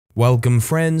Welcome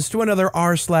friends to another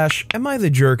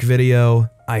r/AmIThejerk video.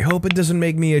 I hope it doesn't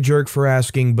make me a jerk for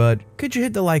asking, but could you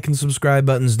hit the like and subscribe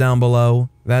buttons down below?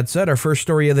 That said, our first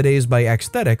story of the day is by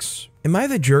Aesthetics. Am I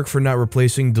the jerk for not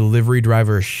replacing delivery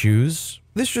driver's shoes?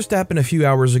 This just happened a few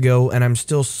hours ago and I'm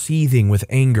still seething with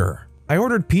anger. I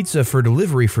ordered pizza for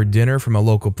delivery for dinner from a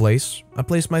local place, a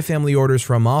place my family orders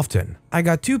from often. I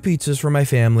got 2 pizzas for my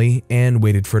family and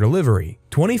waited for delivery.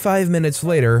 25 minutes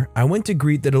later, I went to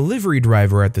greet the delivery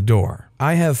driver at the door.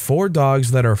 I have 4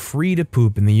 dogs that are free to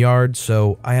poop in the yard,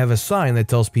 so I have a sign that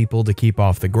tells people to keep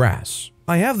off the grass.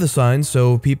 I have the sign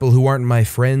so people who aren't my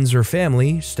friends or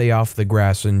family stay off the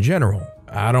grass in general.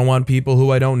 I don't want people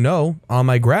who I don't know on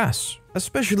my grass,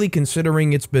 especially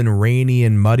considering it's been rainy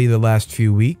and muddy the last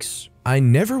few weeks. I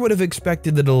never would have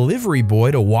expected the delivery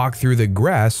boy to walk through the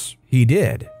grass. He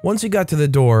did. Once he got to the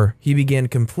door, he began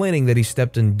complaining that he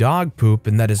stepped in dog poop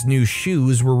and that his new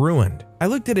shoes were ruined. I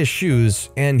looked at his shoes,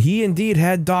 and he indeed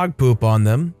had dog poop on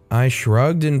them. I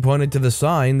shrugged and pointed to the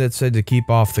sign that said to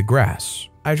keep off the grass.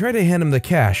 I tried to hand him the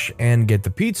cash and get the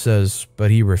pizzas,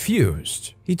 but he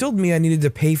refused. He told me I needed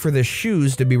to pay for the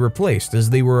shoes to be replaced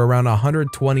as they were around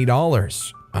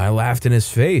 $120. I laughed in his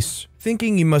face,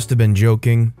 thinking he must have been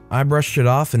joking. I brushed it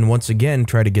off and once again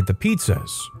tried to get the pizzas.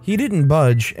 He didn't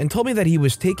budge and told me that he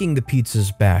was taking the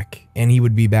pizzas back and he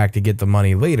would be back to get the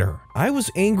money later. I was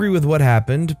angry with what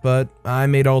happened, but I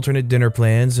made alternate dinner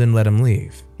plans and let him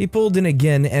leave. He pulled in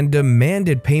again and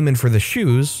demanded payment for the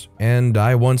shoes, and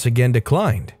I once again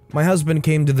declined. My husband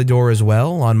came to the door as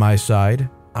well on my side.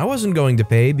 I wasn't going to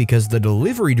pay because the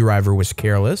delivery driver was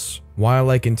careless. While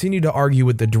I continued to argue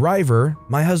with the driver,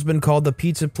 my husband called the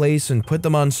pizza place and put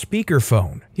them on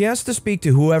speakerphone. He asked to speak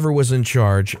to whoever was in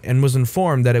charge and was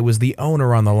informed that it was the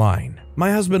owner on the line.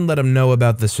 My husband let him know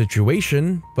about the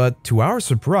situation, but to our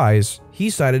surprise, he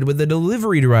sided with the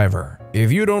delivery driver.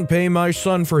 "If you don't pay my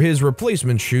son for his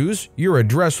replacement shoes, your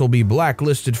address will be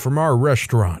blacklisted from our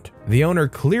restaurant." The owner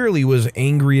clearly was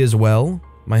angry as well.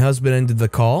 My husband ended the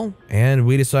call, and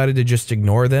we decided to just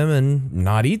ignore them and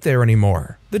not eat there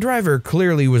anymore. The driver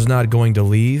clearly was not going to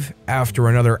leave. After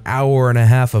another hour and a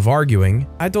half of arguing,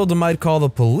 I told him I'd call the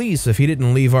police if he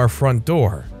didn't leave our front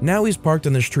door. Now he's parked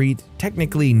on the street,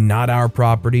 technically not our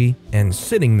property, and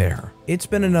sitting there. It's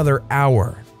been another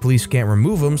hour. Police can't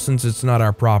remove him since it's not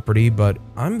our property, but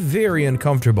I'm very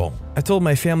uncomfortable. I told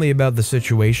my family about the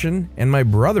situation, and my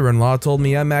brother-in-law told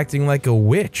me I'm acting like a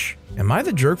witch. Am I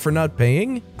the jerk for not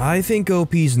paying? I think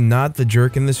OP's not the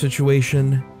jerk in this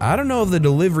situation. I don't know if the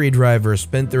delivery driver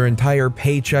spent their entire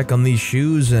paycheck on these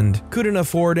shoes and couldn't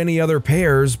afford any other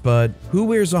pairs, but who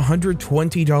wears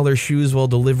 $120 shoes while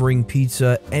delivering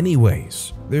pizza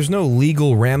anyways? There's no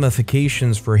legal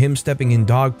ramifications for him stepping in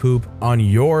dog poop on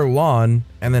your lawn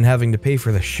and then having to pay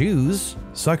for the shoes.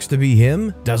 Sucks to be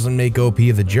him, doesn't make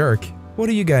OP the jerk. What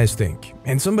do you guys think?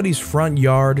 In somebody's front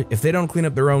yard, if they don't clean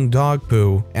up their own dog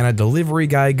poo and a delivery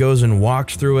guy goes and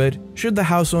walks through it, should the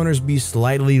house owners be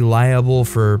slightly liable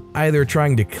for either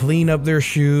trying to clean up their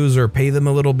shoes or pay them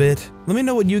a little bit? Let me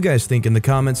know what you guys think in the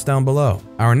comments down below.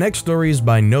 Our next story is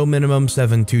by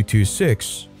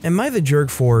NoMinimum7226. Am I the jerk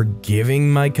for giving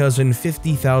my cousin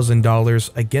 $50,000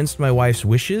 against my wife's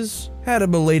wishes? Had a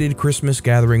belated Christmas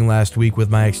gathering last week with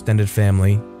my extended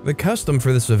family. The custom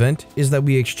for this event is that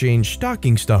we exchange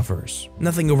stocking stuffers,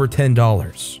 nothing over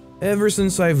 $10. Ever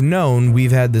since I've known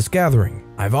we've had this gathering,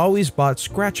 I've always bought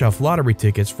scratch-off lottery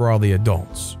tickets for all the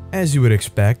adults. As you would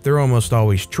expect, they're almost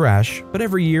always trash, but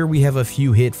every year we have a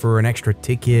few hit for an extra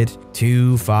ticket,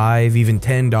 $2, $5, even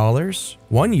 $10.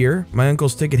 One year, my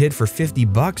uncle's ticket hit for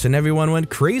 $50 and everyone went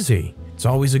crazy. It's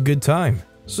always a good time.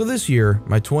 So this year,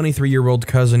 my 23-year-old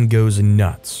cousin goes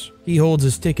nuts. He holds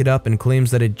his ticket up and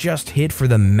claims that it just hit for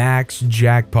the max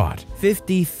jackpot,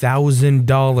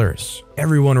 $50,000.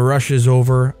 Everyone rushes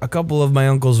over. A couple of my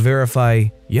uncles verify,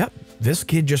 yep, this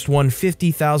kid just won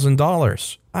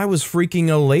 $50,000. I was freaking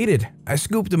elated. I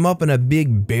scooped him up in a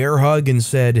big bear hug and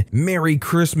said, "Merry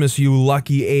Christmas, you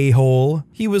lucky a-hole."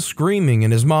 He was screaming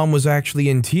and his mom was actually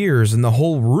in tears and the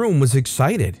whole room was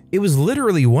excited. It was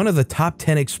literally one of the top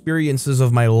 10 experiences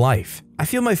of my life. I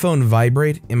feel my phone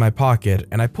vibrate in my pocket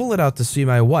and I pull it out to see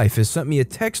my wife has sent me a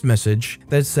text message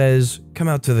that says, "Come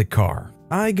out to the car."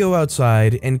 I go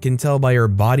outside and can tell by her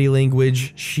body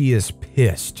language she is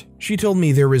pissed. She told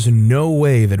me there is no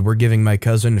way that we're giving my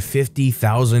cousin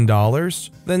 $50,000,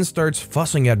 then starts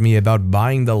fussing at me about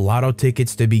buying the lotto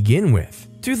tickets to begin with.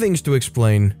 2 things to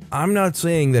explain. I'm not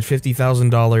saying that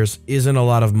 $50,000 isn't a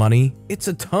lot of money, it's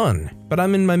a ton, but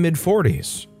I'm in my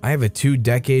mid-40s. I have a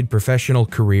 2-decade professional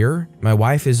career. My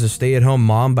wife is a stay-at-home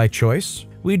mom by choice.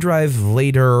 We drive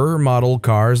later model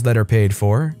cars that are paid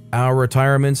for. Our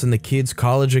retirements and the kids'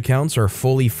 college accounts are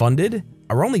fully funded.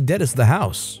 Our only debt is the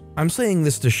house. I'm saying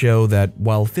this to show that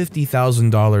while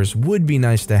 $50,000 would be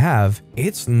nice to have,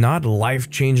 it's not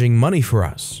life-changing money for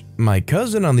us. My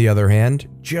cousin, on the other hand,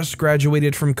 just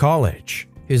graduated from college.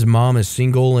 His mom is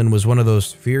single and was one of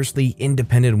those fiercely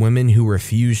independent women who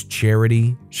refused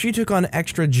charity. She took on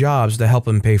extra jobs to help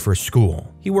him pay for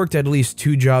school. He worked at least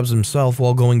 2 jobs himself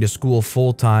while going to school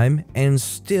full-time and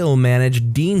still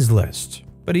managed Dean's List.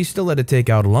 But he still had to take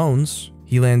out loans.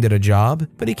 He landed a job,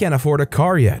 but he can't afford a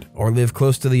car yet or live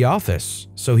close to the office,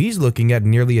 so he's looking at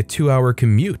nearly a 2-hour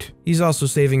commute. He's also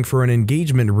saving for an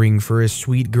engagement ring for his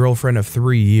sweet girlfriend of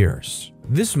 3 years.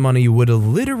 This money would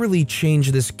literally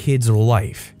change this kid's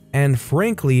life, and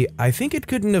frankly, I think it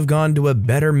couldn't have gone to a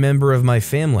better member of my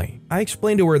family. I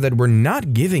explained to her that we're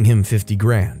not giving him 50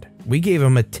 grand. We gave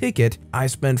him a ticket I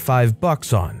spent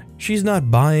 $5 on. She's not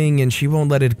buying and she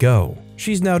won't let it go.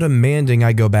 She's now demanding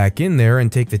I go back in there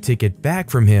and take the ticket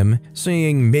back from him,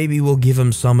 saying maybe we'll give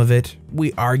him some of it.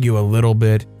 We argue a little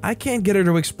bit. I can't get her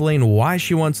to explain why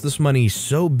she wants this money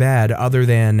so bad other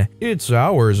than, "It's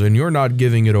ours and you're not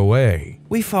giving it away."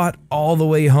 We fought all the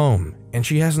way home, and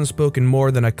she hasn't spoken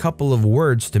more than a couple of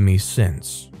words to me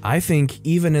since. I think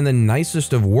even in the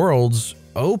nicest of worlds,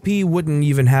 OP wouldn't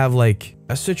even have like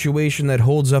a situation that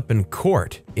holds up in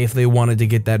court if they wanted to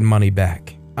get that money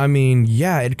back. I mean,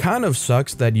 yeah, it kind of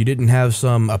sucks that you didn't have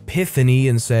some epiphany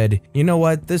and said, you know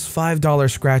what, this $5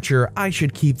 scratcher, I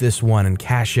should keep this one and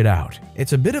cash it out.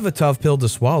 It's a bit of a tough pill to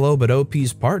swallow, but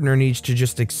OP's partner needs to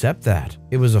just accept that.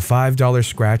 It was a $5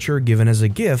 scratcher given as a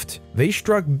gift, they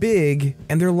struck big,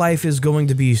 and their life is going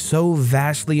to be so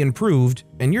vastly improved,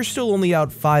 and you're still only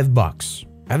out $5.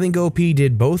 I think OP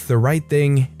did both the right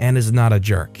thing and is not a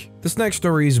jerk. This next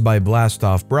story is by Blast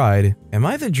Off Bride. Am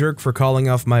I the jerk for calling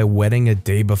off my wedding a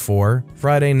day before?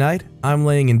 Friday night, I'm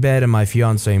laying in bed and my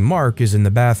fiance Mark is in the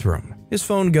bathroom. His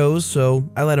phone goes, so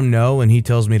I let him know and he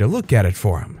tells me to look at it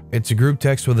for him. It's a group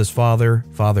text with his father,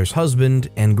 father's husband,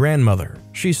 and grandmother.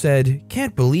 She said,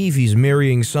 "Can't believe he's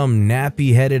marrying some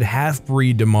nappy-headed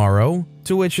half-breed tomorrow."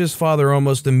 To which his father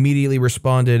almost immediately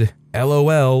responded,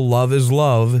 "LOL, love is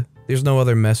love." There's no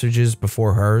other messages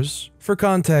before hers. For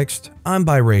context, I'm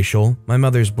biracial, my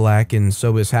mother's black, and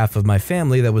so is half of my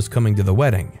family that was coming to the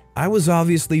wedding. I was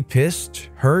obviously pissed,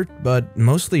 hurt, but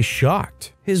mostly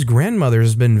shocked. His grandmother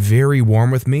has been very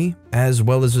warm with me, as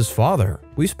well as his father.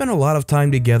 We spent a lot of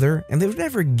time together, and they've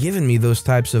never given me those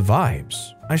types of vibes.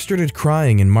 I started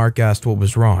crying and Mark asked what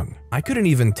was wrong. I couldn't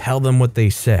even tell them what they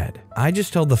said. I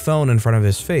just held the phone in front of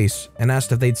his face and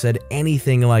asked if they'd said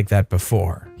anything like that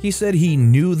before. He said he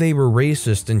knew they were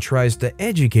racist and tries to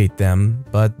educate them,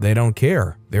 but they don't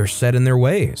care. They're set in their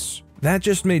ways. That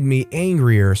just made me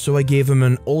angrier, so I gave him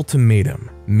an ultimatum,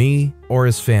 me or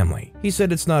his family. He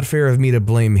said it's not fair of me to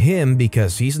blame him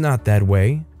because he's not that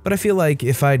way, but I feel like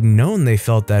if I'd known they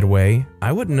felt that way,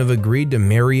 I wouldn't have agreed to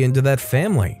marry into that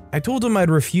family. I told him I'd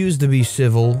refuse to be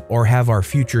civil or have our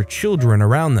future children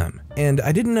around them, and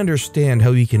I didn't understand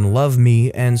how he can love me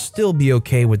and still be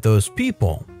okay with those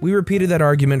people. We repeated that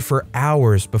argument for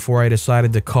hours before I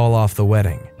decided to call off the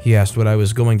wedding. He asked what I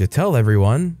was going to tell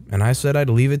everyone, and I said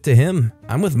I'd leave it to him.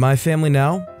 I'm with my family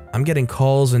now. I'm getting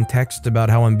calls and texts about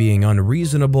how I'm being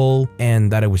unreasonable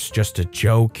and that it was just a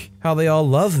joke, how they all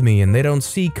love me and they don't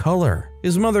see color.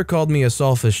 His mother called me a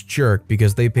selfish jerk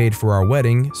because they paid for our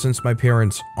wedding since my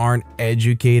parents aren't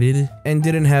educated and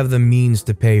didn't have the means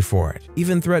to pay for it,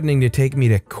 even threatening to take me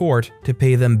to court to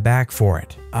pay them back for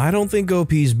it. I don't think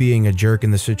OP's being a jerk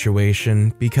in the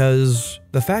situation because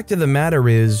the fact of the matter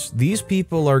is these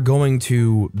people are going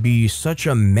to be such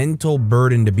a mental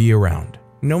burden to be around.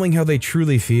 Knowing how they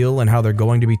truly feel and how they're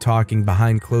going to be talking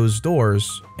behind closed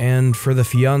doors, and for the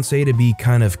fiancé to be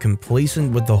kind of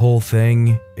complacent with the whole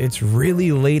thing, it's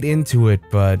really late into it,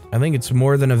 but I think it's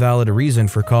more than a valid reason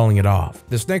for calling it off.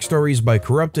 This next story is by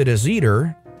Corrupted as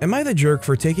Eater. Am I the jerk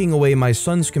for taking away my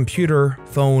son's computer,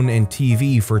 phone, and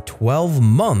TV for 12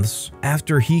 months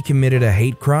after he committed a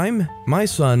hate crime? My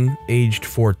son, aged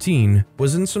 14,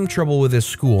 was in some trouble with his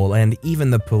school and even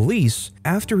the police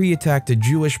after he attacked a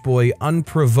Jewish boy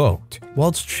unprovoked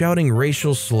whilst shouting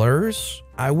racial slurs.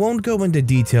 I won't go into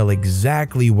detail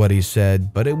exactly what he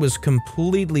said, but it was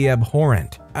completely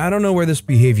abhorrent. I don't know where this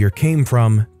behavior came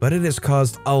from, but it has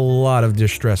caused a lot of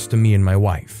distress to me and my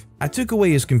wife. I took away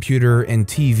his computer and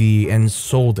TV and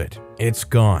sold it. It's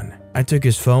gone. I took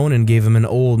his phone and gave him an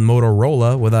old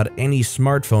Motorola without any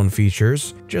smartphone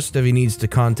features, just if he needs to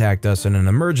contact us in an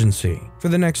emergency. For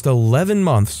the next 11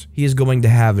 months, he is going to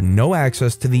have no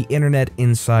access to the internet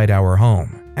inside our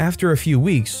home. After a few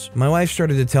weeks, my wife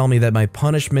started to tell me that my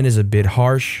punishment is a bit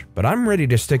harsh, but I'm ready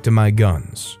to stick to my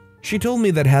guns. She told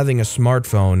me that having a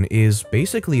smartphone is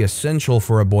basically essential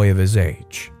for a boy of his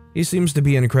age. He seems to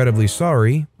be incredibly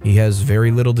sorry. He has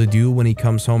very little to do when he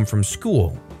comes home from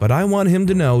school, but I want him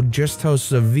to know just how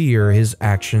severe his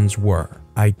actions were.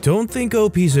 I don't think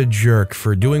OP's a jerk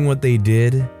for doing what they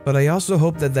did, but I also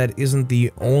hope that that isn't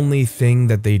the only thing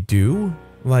that they do.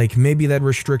 Like maybe that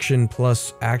restriction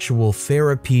plus actual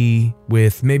therapy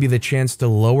with maybe the chance to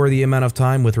lower the amount of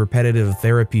time with repetitive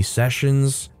therapy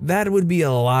sessions. That would be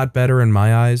a lot better in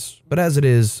my eyes, but as it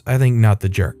is, I think not the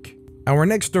jerk. Our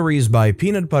next story is by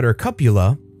Peanut Butter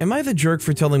Cupula. Am I the jerk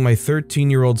for telling my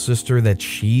 13-year-old sister that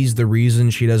she's the reason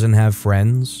she doesn't have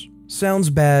friends? Sounds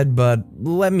bad, but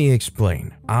let me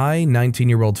explain. I,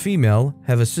 19-year-old female,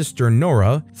 have a sister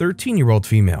Nora, 13-year-old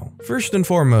female. First and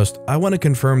foremost, I want to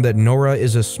confirm that Nora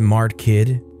is a smart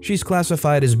kid. She's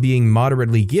classified as being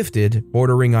moderately gifted,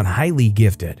 bordering on highly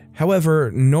gifted.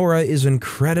 However, Nora is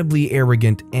incredibly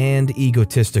arrogant and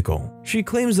egotistical. She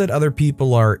claims that other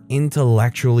people are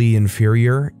intellectually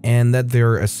inferior and that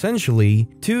they're essentially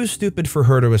too stupid for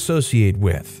her to associate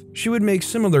with. She would make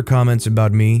similar comments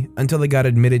about me until I got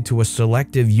admitted to a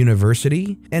selective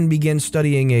university and began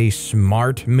studying a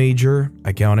SMART major,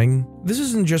 accounting. This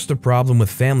isn't just a problem with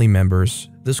family members.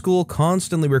 The school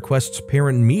constantly requests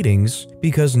parent meetings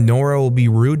because Nora will be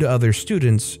rude to other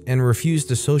students and refuse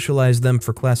to socialize them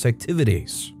for class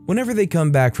activities. Whenever they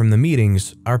come back from the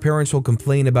meetings, our parents will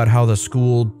complain about how the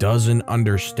school doesn't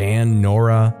understand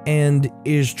Nora and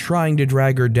is trying to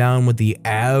drag her down with the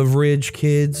average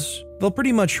kids. They'll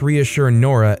pretty much reassure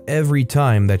Nora every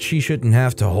time that she shouldn't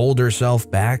have to hold herself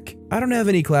back. I don't have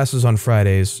any classes on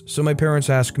Fridays, so my parents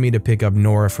ask me to pick up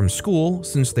Nora from school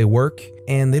since they work,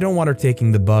 and they don't want her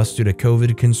taking the bus due to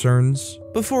COVID concerns.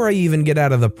 Before I even get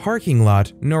out of the parking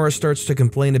lot, Nora starts to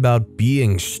complain about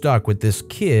being stuck with this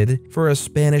kid for a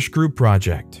Spanish group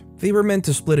project. They were meant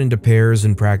to split into pairs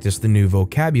and practice the new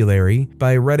vocabulary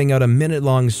by writing out a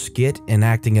minute-long skit and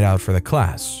acting it out for the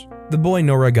class. The boy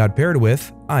Nora got paired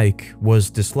with, Ike,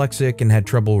 was dyslexic and had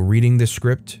trouble reading the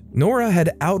script. Nora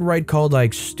had outright called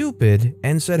Ike stupid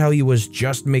and said how he was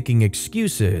just making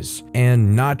excuses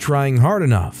and not trying hard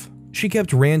enough. She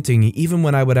kept ranting even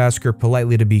when I would ask her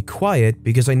politely to be quiet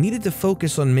because I needed to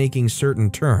focus on making certain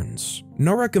turns.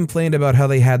 Nora complained about how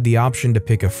they had the option to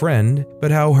pick a friend,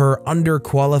 but how her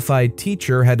underqualified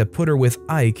teacher had to put her with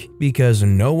Ike because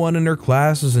no one in her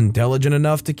class is intelligent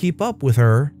enough to keep up with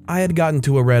her. I had gotten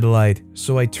to a red light,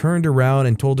 so I turned around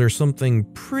and told her something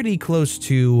pretty close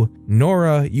to,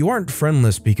 "Nora, you aren't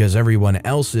friendless because everyone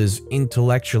else is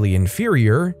intellectually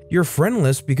inferior. You're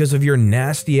friendless because of your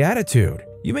nasty attitude.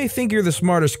 You may think you're the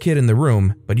smartest kid in the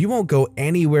room, but you won't go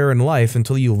anywhere in life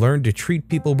until you learn to treat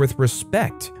people with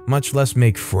respect, much less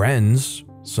make friends."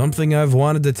 Something I've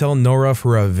wanted to tell Nora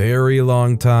for a very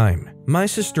long time. My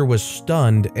sister was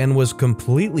stunned and was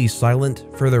completely silent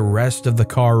for the rest of the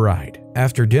car ride.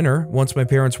 After dinner, once my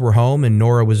parents were home and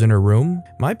Nora was in her room,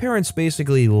 my parents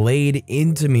basically laid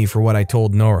into me for what I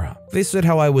told Nora. They said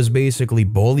how I was basically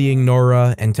bullying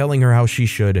Nora and telling her how she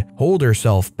should hold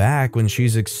herself back when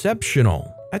she's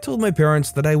exceptional. I told my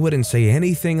parents that I wouldn't say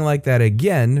anything like that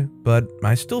again, but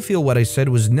I still feel what I said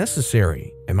was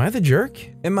necessary. Am I the jerk?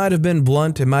 It might have been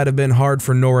blunt, it might have been hard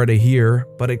for Nora to hear,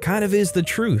 but it kind of is the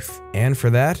truth. And for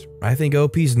that, I think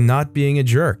OP's not being a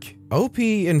jerk.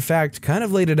 OP, in fact, kind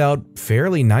of laid it out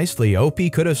fairly nicely. OP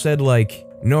could have said like,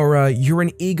 "Nora, you're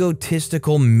an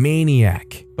egotistical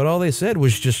maniac." But all they said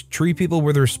was just treat people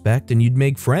with respect and you'd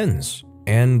make friends.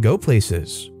 And go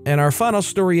places. And our final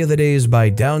story of the day is by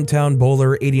Downtown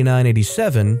Bowler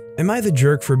 8987. Am I the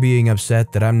jerk for being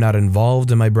upset that I'm not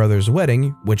involved in my brother's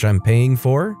wedding, which I'm paying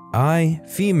for? I,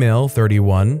 female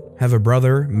 31, have a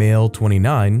brother, male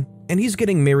 29, and he's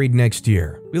getting married next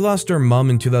year. We lost our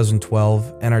mom in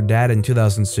 2012 and our dad in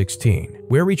 2016.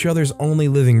 We're each other's only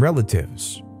living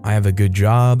relatives. I have a good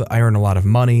job, I earn a lot of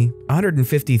money,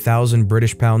 150,000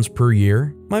 British pounds per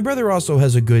year. My brother also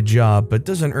has a good job but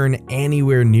doesn't earn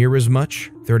anywhere near as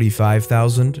much,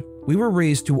 35,000. We were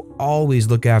raised to always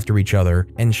look after each other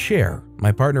and share.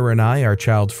 My partner and I are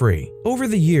child-free. Over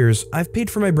the years, I've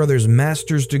paid for my brother's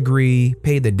master's degree,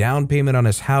 paid the down payment on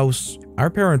his house.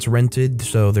 Our parents rented,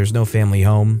 so there's no family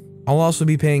home. I'll also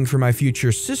be paying for my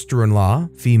future sister-in-law,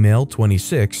 female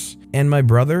 26, and my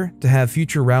brother to have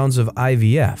future rounds of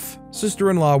IVF.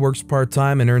 Sister-in-law works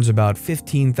part-time and earns about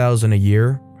 $15,000 a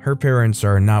year. Her parents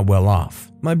are not well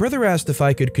off. My brother asked if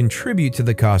I could contribute to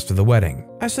the cost of the wedding.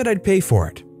 I said I'd pay for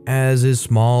it, as is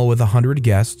small with 100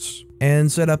 guests, and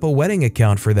set up a wedding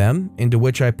account for them into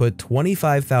which I put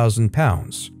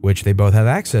 £25,000, which they both have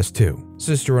access to.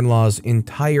 Sister-in-law's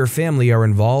entire family are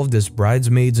involved as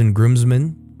bridesmaids and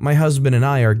groomsmen. My husband and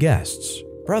I are guests.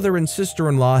 brother and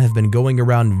sister-in-law have been going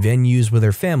around venues with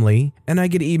their family, and I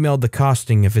get emailed the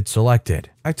costing if it's selected.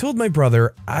 I told my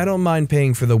brother I don't mind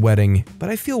paying for the wedding, but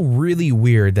I feel really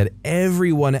weird that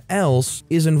everyone else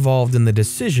is involved in the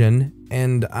decision,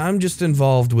 and I'm just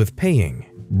involved with paying.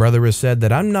 Brother has said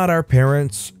that I'm not our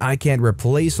parents, I can't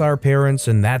replace our parents,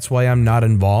 and that's why I'm not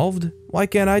involved. Why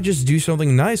can't I just do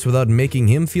something nice without making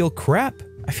him feel crap?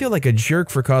 I feel like a jerk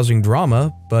for causing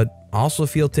drama, but also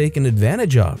feel taken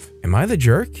advantage of. Am I the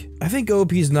jerk? I think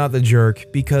OP's not the jerk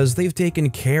because they've taken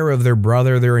care of their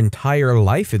brother their entire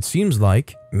life, it seems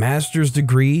like. Master's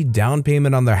degree, down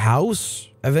payment on their house,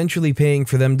 eventually paying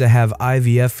for them to have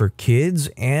IVF for kids,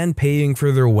 and paying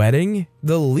for their wedding.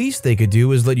 The least they could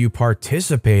do is let you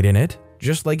participate in it,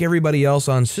 just like everybody else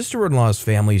on sister-in-law's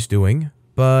family's doing.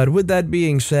 But with that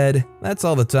being said, that's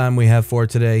all the time we have for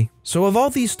today. So of all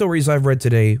these stories I've read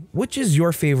today, which is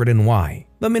your favorite and why?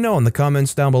 Let me know in the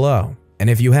comments down below. And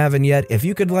if you haven't yet, if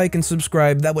you could like and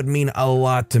subscribe, that would mean a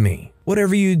lot to me.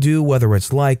 Whatever you do, whether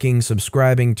it's liking,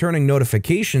 subscribing, turning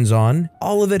notifications on,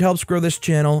 all of it helps grow this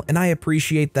channel, and I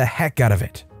appreciate the heck out of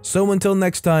it. So until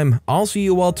next time, I'll see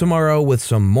you all tomorrow with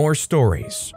some more stories.